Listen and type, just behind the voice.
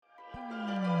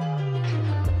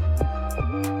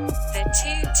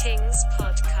2Tings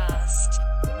podcast.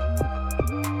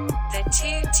 The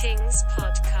 2Tings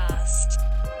podcast.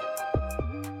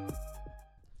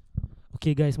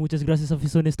 Okay guys, muchas gracias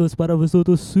aficionados para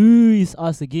vosotros. It's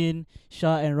us again,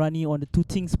 Shah and Rani on the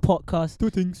 2Tings podcast.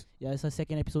 2Tings. Yeah, it's our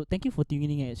second episode. Thank you for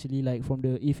tuning in actually, like from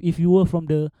the if you were from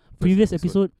the previous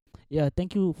episode, yeah,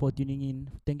 thank you for tuning in.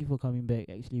 Thank you for coming back.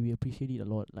 Actually, we appreciate it a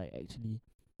lot. Like actually.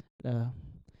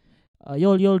 Y'all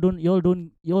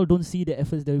don't see the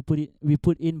efforts that we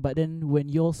put in, but then when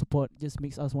y'all support just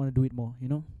makes us want to do it more, you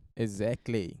know?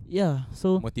 Exactly. Yeah.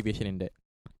 So Motivation in that.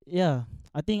 yeah,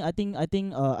 I think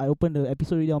I opened the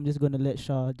episode already. I'm just gonna let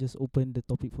Shah just open the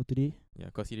topic for today. Yeah,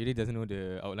 because he really doesn't know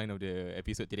the outline of the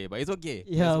episode today, but it's okay.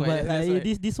 Yeah, That's but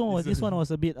why this one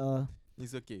was a bit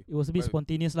it's okay. it was a bit Well,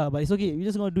 spontaneous lah, but it's okay. We're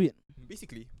just gonna do it.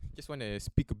 Basically, just want to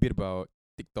speak a bit about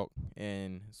TikTok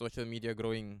and social media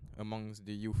growing amongst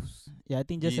the youths. Yeah, I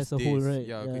think just these as a whole, days. right?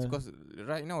 Yeah, because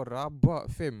right now, rabak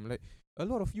fam. Like a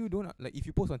lot of you don't like if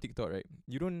you post on TikTok, right?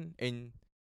 You don't and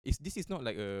this is not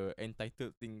like a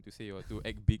entitled thing to say or to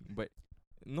act big, but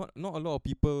not a lot of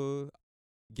people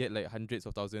get like hundreds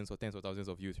of thousands or tens of thousands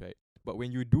of views, right? But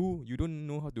when you do, you don't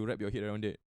know how to wrap your head around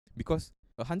it because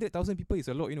 100,000 people is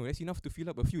a lot, you know. That's enough to fill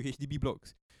up a few HDB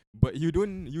blocks. But you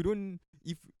don't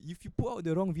if you put out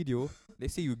the wrong video,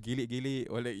 let's say you gelek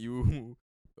or like you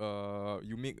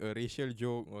you make a racial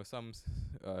joke or some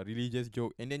religious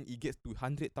joke, and then it gets to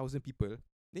 100,000 people,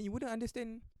 then you wouldn't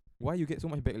understand why you get so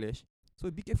much backlash. So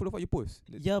be careful of what you post.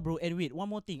 Yeah, bro. And wait, one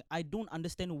more thing. I don't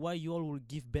understand why you all will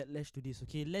give backlash to this.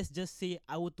 Okay, let's just say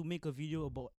I were to make a video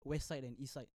about West Side and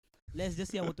East Side. Let's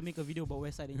just say I were to make a video about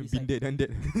West Side and East Been Side. there, done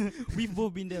that. We've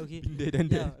both been there, okay? Been there, done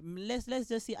Yeah, that. let's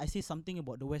just say I say something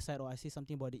about the West Side or I say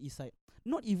something about the East Side.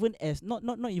 Not even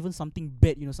not even something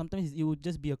bad, you know. Sometimes it would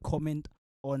just be a comment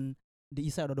on the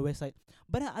East Side or the West Side.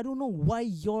 But I don't know why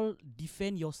y'all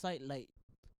defend your side like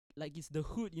it's the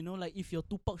hood, you know. Like if you're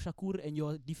Tupac Shakur and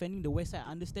you're defending the West Side,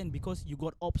 I understand because you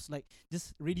got ops like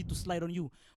just ready to slide on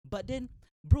you. But then,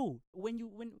 bro, when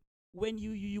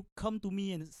you come to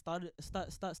me and start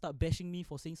bashing me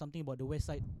for saying something about the West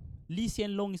Side, Lee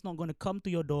Hsien Loong is not gonna come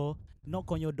to your door,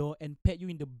 knock on your door, and pat you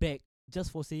in the back just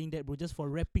for saying that, bro. Just for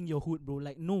rapping your hood, bro.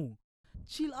 Like no,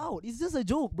 chill out. It's just a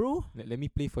joke, bro. Let me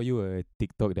play for you a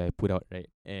TikTok that I put out, right?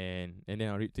 And then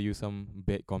I'll read to you some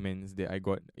bad comments that I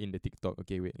got in the TikTok.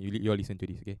 Okay, wait. You all listen to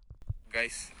this, okay?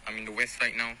 Guys, I'm in the west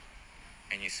right now,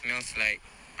 and it smells like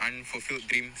unfulfilled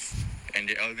dreams and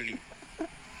the elderly.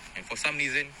 And for some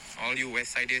reason, all you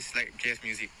west siders like jazz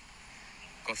music,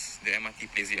 because the MRT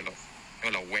plays it a lot.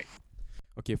 Y'all are whack.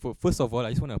 Okay, first of all, I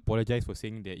just want to apologize for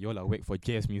saying that y'all are whack for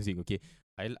jazz music, okay?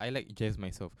 I like jazz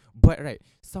myself. But right,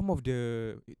 some of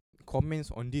the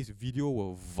comments on this video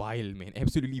were vile, man.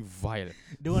 Absolutely vile.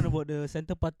 The one about the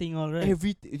center parting, all right?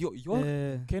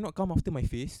 Y'all cannot come after my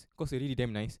face, because it's really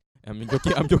damn nice. I'm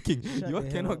joking. You all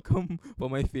cannot come for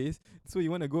my face, so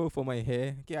you want to go for my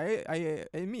hair. Okay, I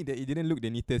admit that it didn't look the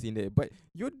neatest in there, but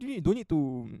you don't need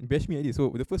to bash me at this. So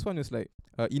the first one was like,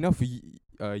 enough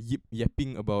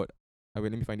yapping about.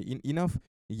 Let me find it. Enough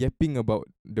yapping about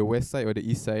the west side or the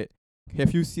east side.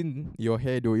 Have you seen your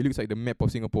hair though? It looks like the map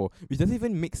of Singapore, which doesn't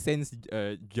even make sense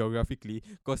geographically,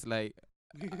 cause like.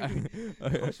 Come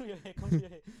show your hair.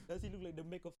 Does it look like the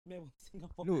map of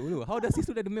Singapore? No. How does this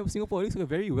look like the map of Singapore? It looks like a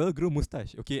very well-grown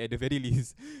moustache. Okay, at the very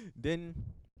least. Then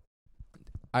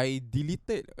I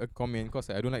deleted a comment because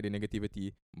I don't like the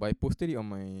negativity, but I posted it on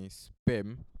my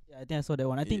spam. Yeah, I think I saw that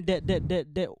one. I think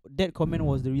that comment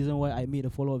was the reason why I made a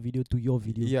follow-up video to your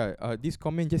video. Yeah, this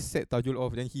comment just set Tajul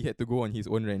off. Then he had to go on his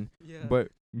own rant. Yeah. But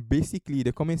basically,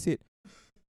 the comment said,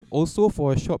 also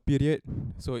for a short period,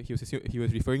 so he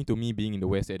was referring to me being in the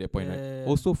west at that point, right?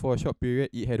 Also for a short period,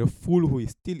 it had a fool who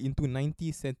is still into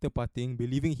 90s center parting,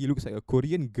 believing he looks like a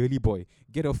Korean girly boy.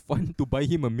 Get a fund to buy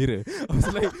him a mirror. I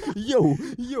was like, yo,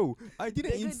 I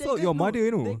didn't insult your mother,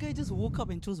 you know. That guy just woke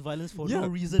up and chose violence for no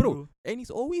reason, bro. And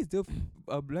it's always the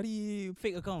bloody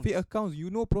fake accounts. You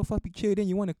know, profile picture, then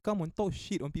you want to come and talk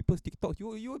shit on people's TikTok.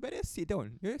 You better sit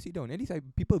down. At least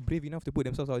people brave enough to put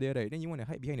themselves out there, right? Then you want to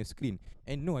hide behind a screen.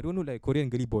 And no, I don't look like a Korean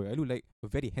girly boy. I look like a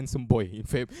very handsome boy, in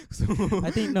fact. So I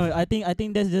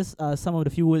think that's just some of the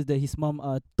few words that his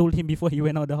mom told him before he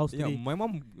went out of the house today. My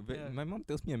mom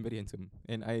tells me I'm very handsome,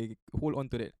 and I hold on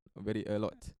to that a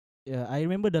lot. Yeah, I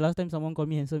remember the last time someone called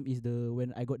me handsome is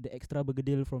when I got the extra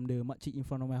bergedil from the makcik in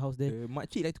front of my house there. The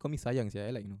makcik like to call me sayang, I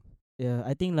like, you know. Yeah,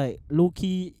 I think like low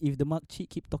key, if the makcik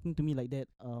keep talking to me like that,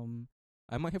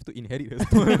 I might have to inherit her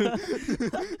style.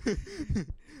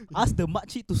 ask the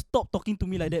makcik to stop talking to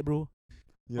me like that, bro.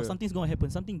 Yeah. Or something's gonna happen,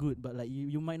 something good, but like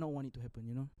you might not want it to happen,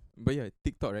 you know. But yeah,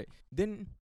 TikTok, right? Then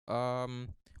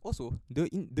also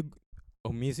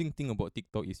amazing thing about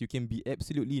TikTok is you can be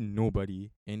absolutely nobody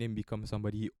and then become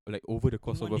somebody like over the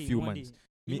course of a few months.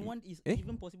 In one is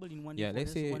even possible in one day. Yeah, For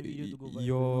let's just say one video to go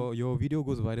viral. your video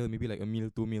goes viral, maybe like 1 mil,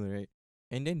 2 mil, right?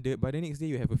 And then by the next day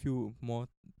you have a few more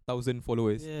thousand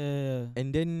followers, Yeah.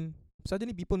 and then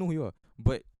suddenly people know who you are.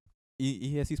 But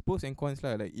it has its pros and cons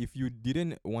lah. Like if you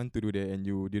didn't want to do that and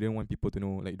you didn't want people to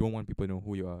know, like don't want people to know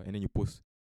who you are, and then you post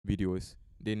videos,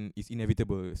 then it's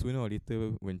inevitable. Sooner or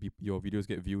later, when your videos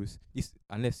get views, it's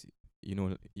unless you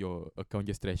know your account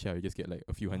just trash out, you just get like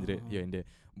a few hundred here and there.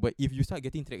 But if you start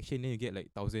getting traction, then you get like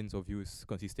thousands of views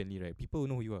consistently, right? People will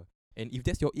know who you are. And if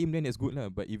that's your aim, then that's good lah.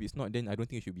 But if it's not, then I don't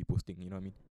think you should be posting. You know what I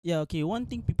mean? Yeah, okay. One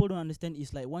thing people don't understand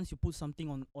is like once you put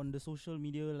something on the social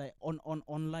media, like on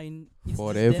online, it's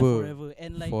just there forever.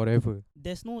 And like Forever.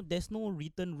 there's no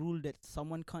written rule that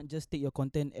someone can't just take your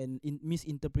content and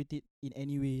misinterpret it in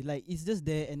any way. Like it's just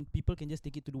there and people can just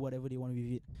take it to do whatever they want with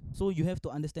it. So you have to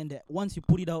understand that once you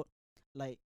put it out,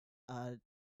 like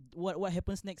what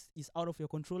happens next is out of your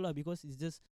control lah, because it's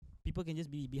just people can just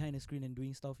be behind the screen and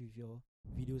doing stuff with your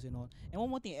videos and all. And one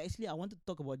more thing, actually I wanted to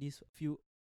talk about this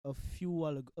a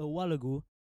while ago,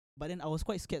 but then I was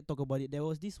quite scared to talk about it. There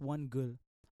was this one girl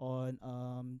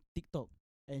on TikTok,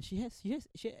 and she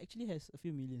actually has a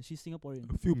few million. She's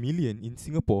Singaporean. A few million in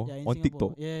Singapore Yeah, in on Singapore.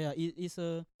 TikTok. Yeah. It's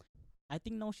a I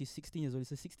think now she's 16 years old.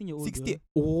 It's a 16-year-old 60. girl.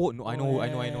 Oh no, I Oh,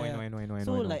 know. yeah.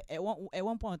 So like at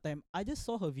one point of time, I just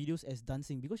saw her videos as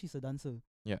dancing because she's a dancer.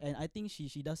 Yeah. And I think she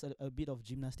does a bit of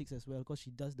gymnastics as well, because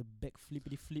she does the back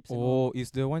flippity flips. And all. Oh,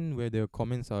 it's the one where the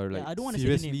comments are like I don't wanna say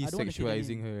the seriously name. I don't wanna say the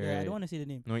sexualizing name. her. Yeah, I Right? don't want to say the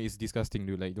name. No, it's disgusting,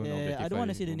 dude. Like don't objectify I don't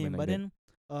want to say the name, women but like that.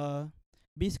 then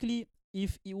basically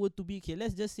if it were to be, okay,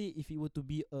 let's just say if it were to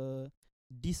be a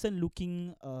decent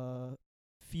looking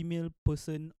female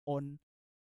person on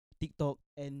TikTok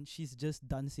and she's just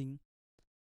dancing,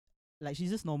 like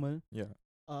she's just normal, Yeah.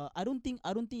 I don't think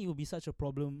it will be such a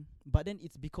problem. But then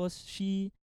it's because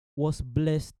she was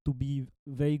blessed to be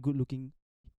very good looking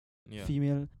Yeah.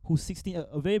 female who's 16,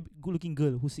 a very good looking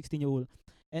girl who's 16-year-old.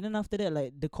 And then after that,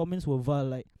 like the comments were vile,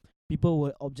 like people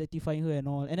were objectifying her and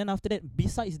all. And then after that,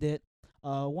 besides that,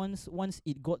 once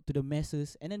it got to the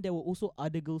masses, and then there were also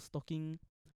other girls talking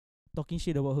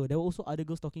shit about her. There were also other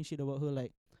girls talking shit about her,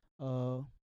 like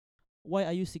why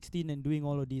are you 16 and doing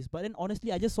all of this? But then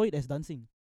honestly, I just saw it as dancing.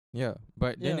 Yeah,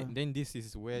 but Yeah. then this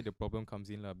is where the problem comes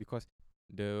in lah, because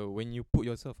when you put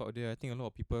yourself out there, I think a lot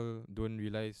of people don't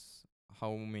realize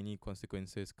how many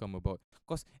consequences come about.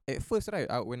 Cause at first, right,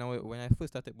 when I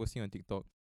first started posting on TikTok,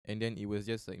 and then it was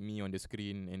just like me on the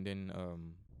screen, and then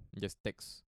just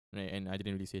text, right, and I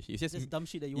didn't really say shit. It's Just dumb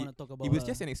shit that you want to talk about. it was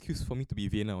just an excuse for me to be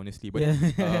vain lah, honestly. But Yeah.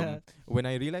 then, when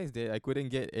I realized that I couldn't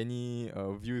get any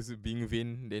views being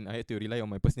vain, then I had to rely on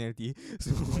my personality.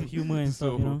 So humor and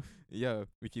stuff, you know. yeah,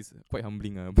 which is quite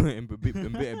humbling, and a bit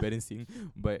embarrassing.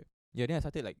 But yeah, then I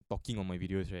started like talking on my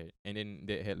videos, right, and then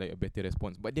that had like a better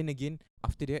response. But then again,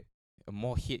 after that,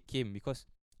 more hate came because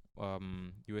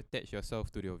you attach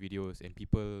yourself to your videos, and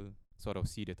people sort of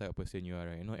see the type of person you are,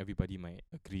 right? Not everybody might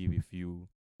agree with you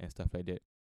and stuff like that.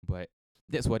 But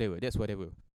that's whatever.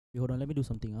 Wait, hold on, let me do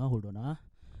something. Hold on.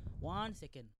 1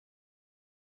 second.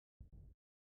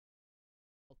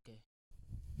 Okay.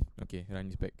 Okay,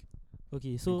 Rani's back.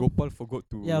 Okay, so Gopal forgot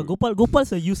to. yeah,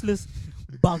 Gopal's a useless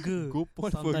bugger. Gopal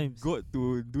sometimes. forgot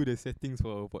to do the settings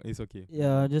for it's okay.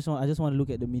 Yeah, I just want to look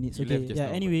at the minutes. You Okay. left just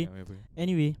Yeah. now, but whatever.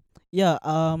 Anyway. Yeah.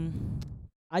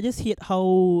 I just hate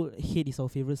how hate is our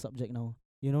favorite subject now.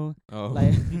 You know, Oh.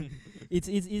 like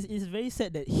it's very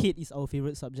sad that hate is our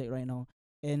favorite subject right now.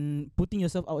 And putting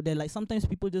yourself out there, like sometimes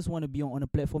people just want to be on a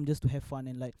platform just to have fun,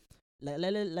 and like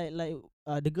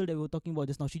the girl that we were talking about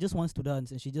just now, she just wants to dance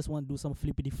and she just want to do some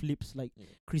flippity flips like Yeah.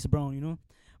 Chris Brown, you know.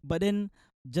 But then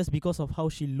just because of how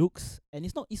she looks, and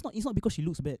it's not because she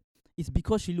looks bad, it's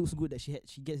because she looks good that she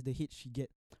gets the hate she get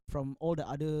from all the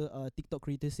other TikTok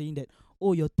creators saying that,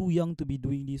 oh, you're too young to be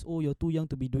doing this, oh, you're too young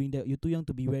to be doing that, you're too young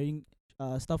to be wearing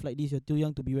stuff like this, you're too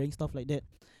young to be wearing stuff like that.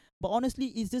 But honestly,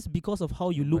 it's just because of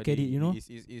how you look But at it, you know.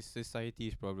 It's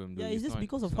society's problem. Yeah, Dude. it's just not,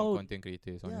 because of it's not how- content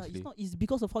creators. Yeah, Honestly, it's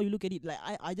because of how you look at it. Like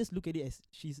I just look at it as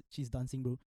she's dancing,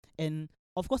 bro. And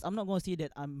of course, I'm not gonna say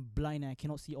that I'm blind and I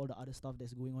cannot see all the other stuff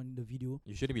that's going on in the video.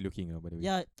 you shouldn't be looking. By the way.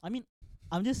 Yeah, I mean,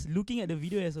 I'm just looking at the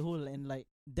video as a whole, and like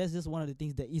that's just one of the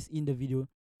things that is in the video.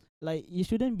 Like you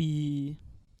shouldn't be,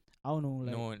 I don't know,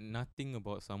 like No, nothing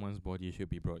about someone's body should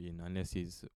be brought in unless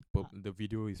it's the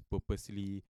video is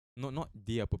purposely not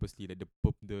they are purposely like the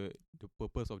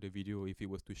purpose of the video. If it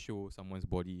was to show someone's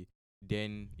body,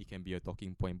 then it can be a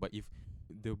talking point. But if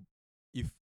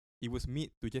it was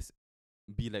made to just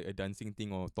be like a dancing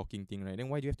thing or talking thing, right, then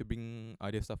why do you have to bring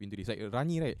other stuff into this? Like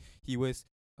Rani, right, he was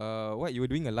what you were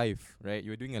doing a live, right?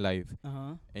 You were doing a live,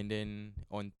 Uh-huh. and then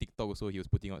on TikTok also he was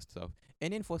putting out stuff.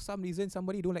 And then for some reason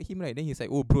somebody don't like him, right? Then he's like,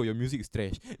 "Oh, bro, your music is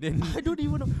trash." Then I don't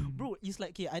even know, bro. It's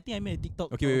like, okay, I think I made a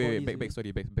TikTok okay, about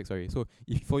wait, this. back story. So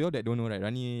if for y'all that don't know, right,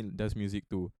 Rani does music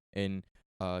too, and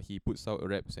he puts out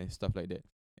raps and stuff like that,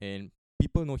 and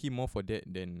people know him more for that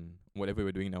than whatever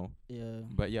we're doing now. Yeah.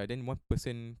 But yeah, then one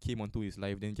person came onto his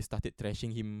live, then just started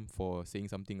trashing him for saying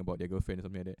something about their girlfriend or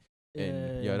something like that.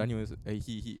 And yeah, Rani was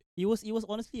he It was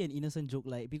honestly an innocent joke,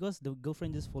 like, because the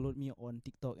girlfriend just followed me on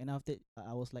TikTok, and after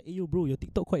I was like, "Hey, yo, bro, your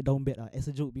TikTok quite down bad, as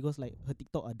a joke, because like her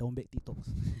TikTok are down bad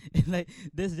TikToks," and like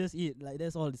that's just it, like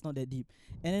that's all. It's not that deep.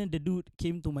 And then the dude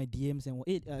came to my DMs and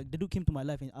the dude came to my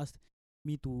life and asked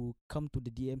me to come to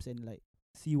the DMs and like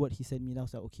see what he sent me. And I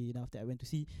was like, okay. And after I went to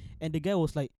see, and the guy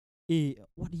was like, "Hey,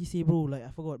 what did he say, bro? Like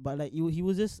I forgot, but like he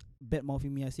was just bad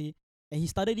mouthing me." I say, and he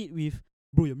started it with,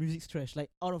 "Bro, your music's trash," like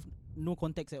out of no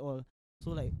context at all.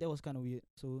 So like that was kind of weird.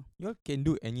 So y'all can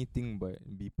do anything but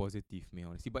be positive, man,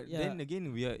 honestly. But Yeah. then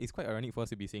again, it's quite ironic for us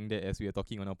to be saying that as we are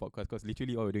talking on our podcast, because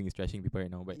literally all we're doing is trashing people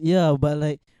right now. But yeah, but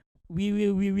like we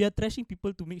are trashing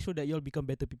people to make sure that y'all become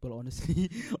better people. Honestly,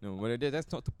 no, but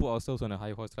that's not to put ourselves on a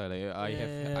high horse lah. Like I've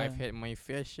Yeah. had my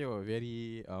fair share of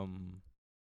very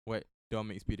what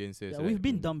dumb experiences. yeah, Right? we've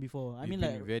been dumb before. I We've mean,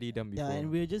 been like, very dumb before. yeah, and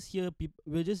we're just here.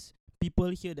 We're just people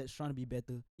here that's trying to be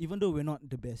better, even though we're not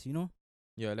the best. You know.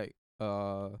 Yeah, like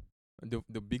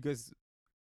the biggest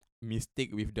mistake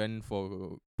we've done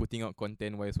for putting out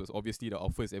content wise was obviously the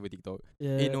first ever TikTok.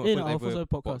 Yeah. No, Our first ever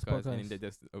podcast. and then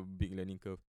that's a big learning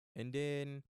curve. And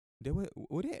then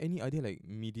were there any other like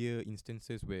media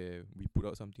instances where we put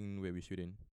out something where we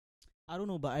shouldn't? I don't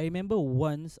know, but I remember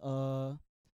once.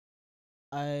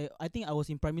 I think I was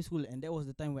in primary school, and that was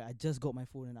the time where I just got my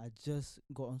phone and I just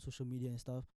got on social media and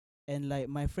stuff. And like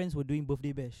my friends were doing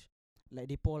birthday bash, like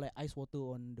they pour like ice water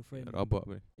on the friend. Rabak,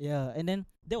 bro. Yeah, and then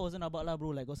that wasn't about lah, bro.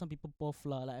 Like got some people pour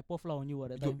flour, like I pour flour on you at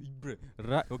that Yo, time.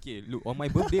 bruh. Okay, look, on my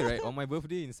birthday, right? On my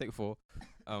birthday in Sec 4,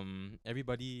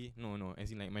 everybody, no,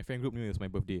 as in like my friend group knew it was my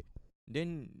birthday.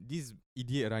 Then this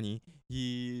idiot Rani,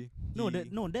 No,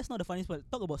 that's not the funniest part.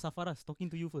 Talk about Safaras talking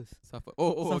to you first. okay,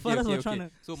 Safaras were okay. trying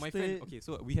to So my stay- friend, okay,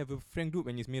 so we have a friend group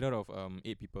and it's made out of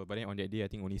 8 people, but then on that day I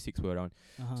think only 6 were around.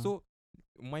 Uh-huh. So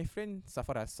my friend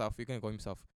Safaras, Saf, you can call him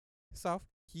Saf. Saf,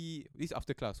 this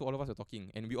after class, so all of us are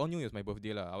talking, and we all knew it was my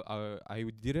birthday lah. I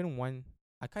didn't want.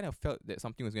 I kind of felt that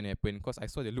something was gonna happen because I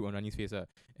saw the look on Rani's face, and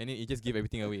then it just gave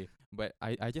everything away. But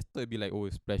I just thought it'd be like, oh,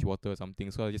 splash water or something,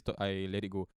 so I just thought I let it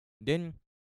go. Then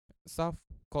Saf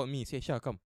called me, say, "Shah,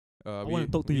 come. I want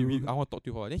to talk to you." I want to talk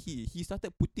to her." Then he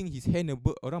started putting his hand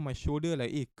around my shoulder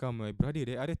like, "Hey, come, my brother."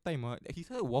 The other time, he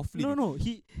started waffling. No.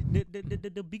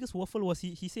 The biggest waffle was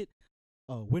he said,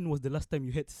 "When was the last time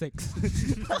you had sex?"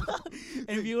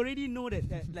 And we already know that,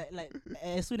 like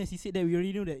as soon as he said that, we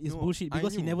already know that it's No, bullshit, I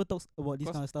because he knew. never talks about this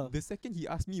 'Cause kind of stuff. The second he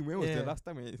asked me when was the Yeah. last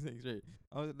time I had sex, right?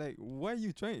 I was like, why are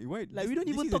you trying? Why? Like we don't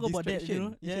this even is a talk about that, you know?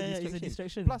 distraction. Yeah, it's a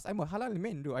distraction. Plus, I'm a halal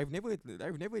man, though. I've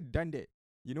never done that,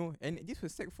 you know. And this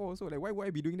was Sec 4, so like, why would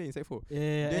I be doing that in Sec 4? Yeah,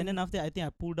 Then- and then after I think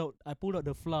I pulled out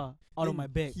the flour out of Then my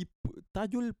bag.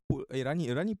 Tajul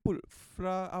Rani pulled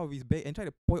flour out of his bag and tried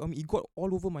to pour it on me. It got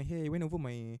all over my hair. It went over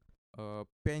my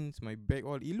pants, my bag,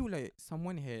 all. It looked like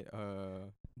someone had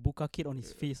Buka kid on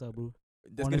his face, bro.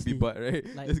 There's Honestly, gonna be butt,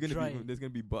 right? like there's dry. gonna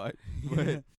be butt,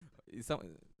 but some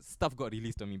stuff got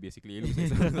released on me. Basically, it looks like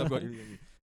some stuff got released on me.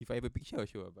 If I have a picture, I'll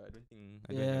show. But I don't think.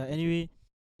 I don't Yeah. have a Anyway,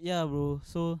 yeah, bro.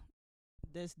 So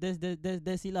that's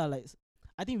it lah. Like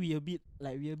I think we a bit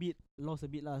lost a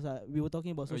bit lah. So we were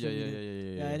talking about picture. social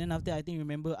media. Yeah. And then after, I think,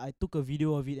 remember, I took a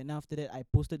video of it, and after that I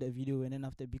posted that video, and then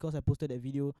because I posted that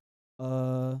video,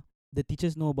 the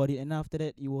teachers know about it, and after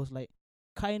that it was like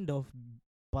kind of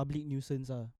public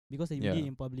nuisance because I did it Yeah.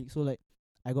 in public. So like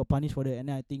I got punished for that, and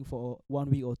then I think for 1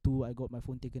 week or 2 I got my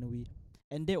phone taken away.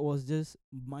 And that was just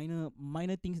minor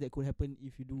things that could happen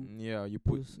if you do. Yeah, you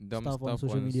put post dumb stuff on stuff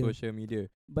social on media. social media.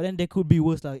 But then there could be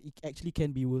worse lah. It actually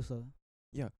can be worse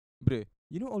Bruh,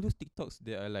 you know all those TikToks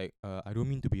that are like, I don't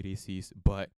mean to be racist,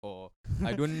 but, or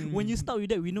I don't. When you start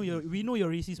with that, we know you're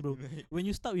racist, bro. When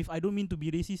you start with "I don't mean to be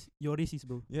racist," you're racist,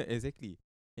 bro. Yeah, exactly.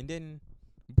 And then,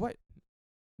 but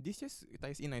this just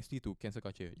ties in nicely to cancel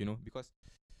culture, you know, because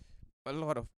a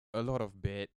lot of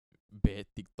bad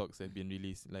TikToks have been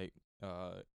released, like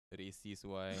racist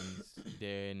ones.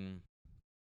 Then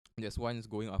there's ones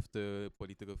going after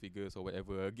political figures or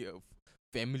whatever,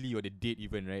 family or the date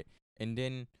even, right? And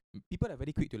then people are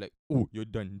very quick to like, oh, you're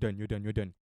done.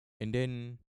 And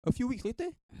then A few weeks later,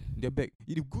 they're back.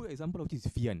 The good example of this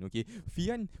is Fian. Okay,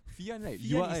 Fian, right?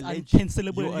 You Fian are is a legend.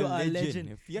 uncancelable. You are a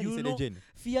legend. Fian You is a know, legend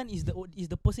Fian is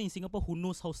the person in Singapore who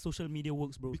knows how social media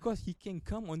works, bro. because he can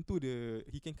come on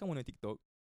a TikTok.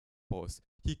 Pause.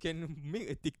 He can make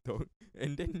a TikTok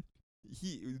and then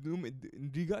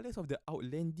regardless of the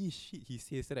outlandish shit he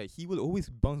says, right, he will always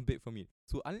bounce back from it.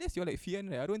 So unless you're like Fian,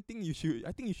 right, I think you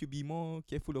should be more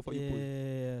careful of what you post.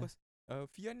 Yeah. Because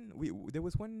Fian, there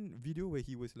was one video where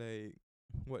he was like,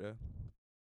 what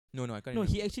no, I can't No,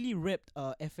 remember. he actually rapped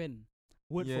FN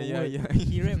word Yeah, for yeah, word. yeah.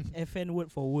 He rapped FN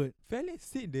word for word. Fella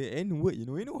said the N word, you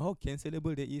know how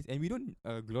cancelable that is, and we don't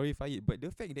glorify it, but the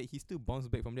fact that he still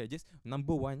bounced back from that, just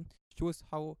number one, shows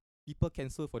how people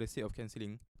cancel for the sake of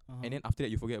cancelling, and then after that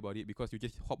you forget about it because you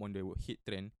just hop on the hate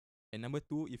trend. And number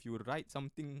two, if you write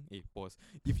something, pause.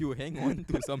 If you hang on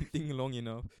to something long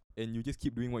enough and you just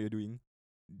keep doing what you're doing,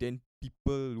 then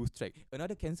people lose track.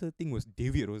 Another cancel thing was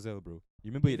David Rosell, bro. You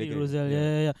remember David that guy? Rosell,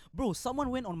 yeah. Bro, someone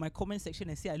went on my comment section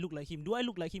and said I look like him. Do I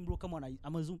look like him, bro? Come on,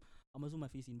 I'ma zoom my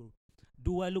face in, bro.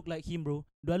 Do I look like him, bro?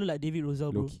 Do I look like David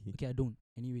Rosell, bro? Low-key. Okay, I don't.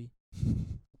 Anyway,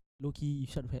 Loki, you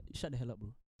shut the hell up, bro.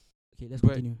 Okay, let's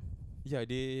But continue. Yeah,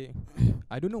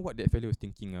 I don't know what that fellow was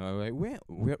thinking. Like where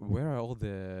are all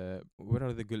the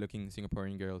good-looking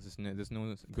Singaporean girls? There's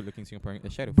no good-looking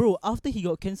Singaporean. Shut Bro, after he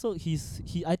got cancelled,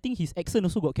 I think his accent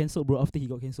also got cancelled, bro. After he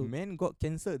got cancelled. Man got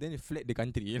cancelled, then he fled the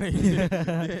country. Like,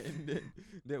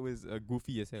 that was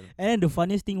goofy as hell. And then the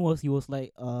funniest thing was he was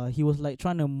like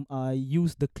trying to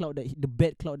use the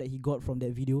bad cloud that he got from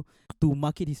that video to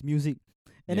market his music.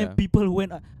 And Yeah. then people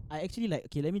went. I actually like,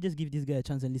 okay, let me just give this guy a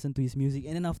chance and listen to his music.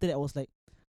 And then after that, I was like,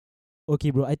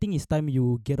 okay, bro, I think it's time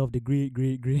you get off the grid.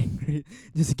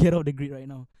 Just get off the grid right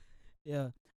now. Yeah.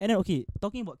 And then, okay,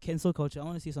 talking about cancel culture, I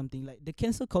want to say something. Like, the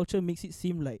cancel culture makes it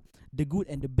seem like the good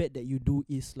and the bad that you do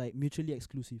is like mutually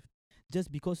exclusive.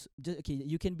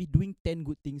 You can be doing 10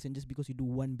 good things, and just because you do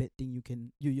one bad thing,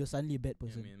 you're suddenly a bad Yeah,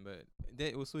 person. man, but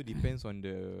that also depends on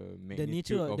the magnitude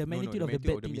nature of- of the no, magnitude the of the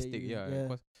bad of the thing that mistake. you- Yeah, yeah.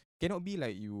 because cannot be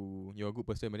like you're a good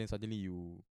person, but then suddenly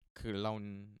you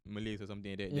clown Malays or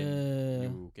something like that. Then Yeah.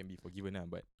 you can be forgiven,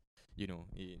 but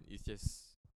it's just.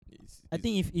 I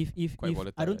think if quite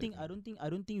I don't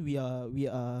volatile, think we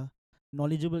are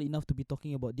knowledgeable enough to be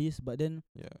talking about this, but then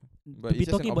yeah. to But be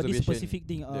it's just an talking about this observation specific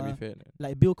thing, that we felt.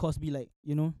 like Bill Cosby, like,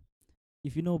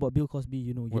 if you know about Bill Cosby,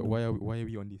 you know. Why are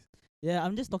we on this? Yeah,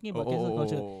 I'm just talking about cancel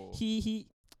culture. Oh. He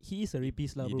is a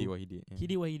rapist, lah, He bro. did what he did. He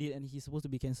did what he did, and he's supposed to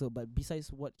be cancelled. But beside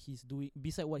what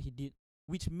he did,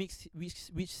 which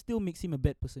still makes him a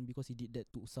bad person because he did that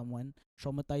to someone,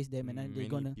 traumatized them, and then they're Many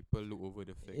gonna. people look over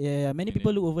the fact. Yeah, many and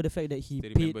people then look over the fact that he They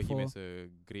paid remember him for. as a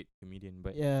great comedian,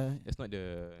 but Yeah, that's not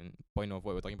the point of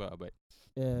what we're talking about. But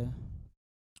yeah.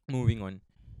 moving on,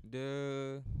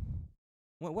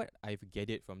 what I've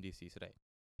gathered from this is, right,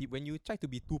 when you try to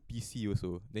be too PC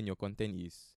also, then your content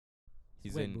is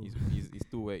Whack, bro. is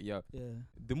too whack. Yeah. Yeah.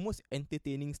 The most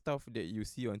entertaining stuff that you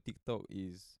see on TikTok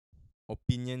is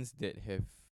opinions that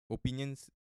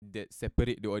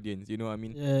separate the audience. You know what I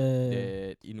mean? Yeah.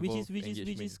 That involve Which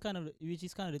engagement. is kind of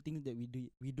the things that we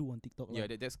do on TikTok. Yeah,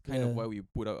 lah. that's kind of Yeah. why we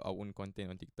put out our own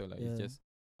content on TikTok. Like, Yeah. it's just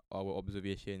our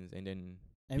observations, and then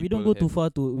And we don't go people too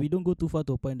far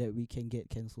to a point that we can get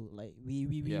cancelled. Like we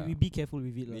Yeah. be careful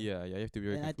with it. Lah. yeah, you have to be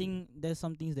very And I careful. think there's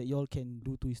some things that y'all can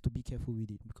do too, is to be careful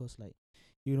with it, because like,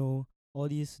 all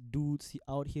these dudes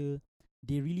out here,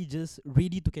 they really just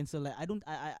ready to cancel. Like,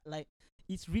 I like,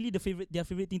 it's really their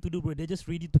favorite thing to do, bro. They're just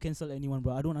ready to cancel anyone,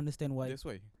 bro. I don't understand why. That's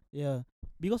why. Yeah,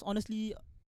 because honestly,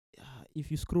 if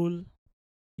you scroll,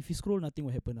 nothing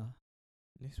will happen.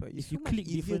 That's why. If It's you so much click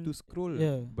easier to different- scroll.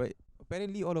 yeah. But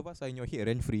apparently all of us are in your head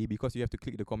rent free because you have to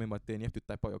click the comment button, you have to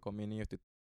type out your comment, and you have to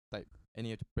type, and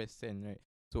you have to press send, right?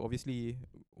 So obviously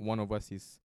one of us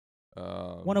is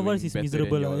One of us doing is better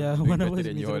miserable, than y'all, yeah. doing One of better us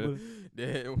than y'all. miserable.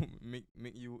 That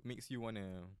makes you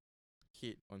wanna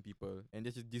hate on people, and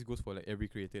this goes for like every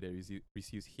creator that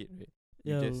receives hate, right?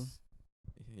 You Yeah. just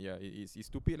it's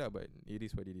stupid lah, but it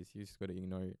is what it is. You just gotta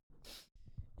ignore it.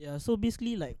 Yeah, so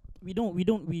basically, like,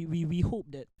 we hope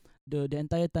that the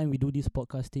entire time we do this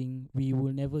podcasting, we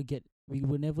will never get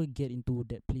into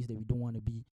that place that we don't want to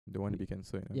be. Don't want to be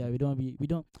cancelled. Yeah, we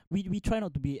try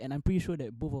not to be, and I'm pretty sure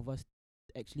that both of us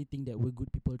actually think that we're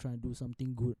good people trying to do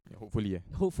something good. Yeah, hopefully, yeah.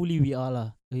 Hopefully we are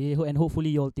lah. Okay, and hopefully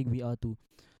y'all think we are too.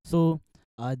 So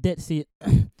that said,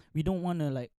 we don't wanna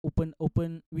like open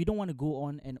we don't wanna go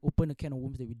on and open a can of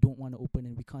worms that we don't wanna open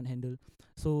and we can't handle.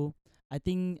 So I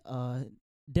think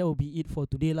that will be it for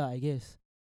today lah, I guess.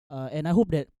 And I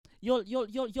hope that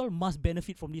y'all must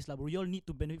benefit from this, lah, bro. Y'all need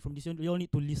to benefit from this. Y'all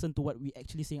need to listen to what we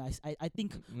actually saying. I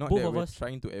think Not both that of we're us.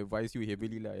 trying to advise you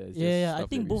heavily, lah. Yeah, I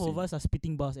think both of us are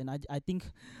spitting bars, and I think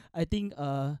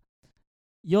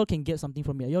y'all can get something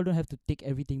from it. Y'all don't have to take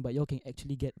everything, but y'all can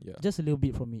actually get just a little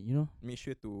bit from it, you know. Make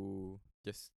sure to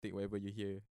just take whatever you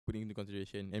hear, put it into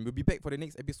consideration, and we'll be back for the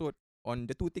next episode on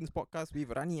the 2Tings podcast with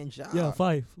Rani and Shah. Yeah,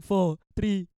 5, 4,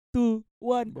 3, 2,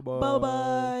 1. Bye-bye.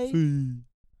 Bye.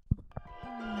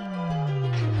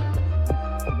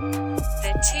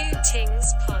 The 2Tings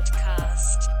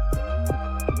podcast.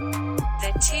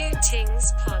 The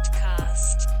 2Tings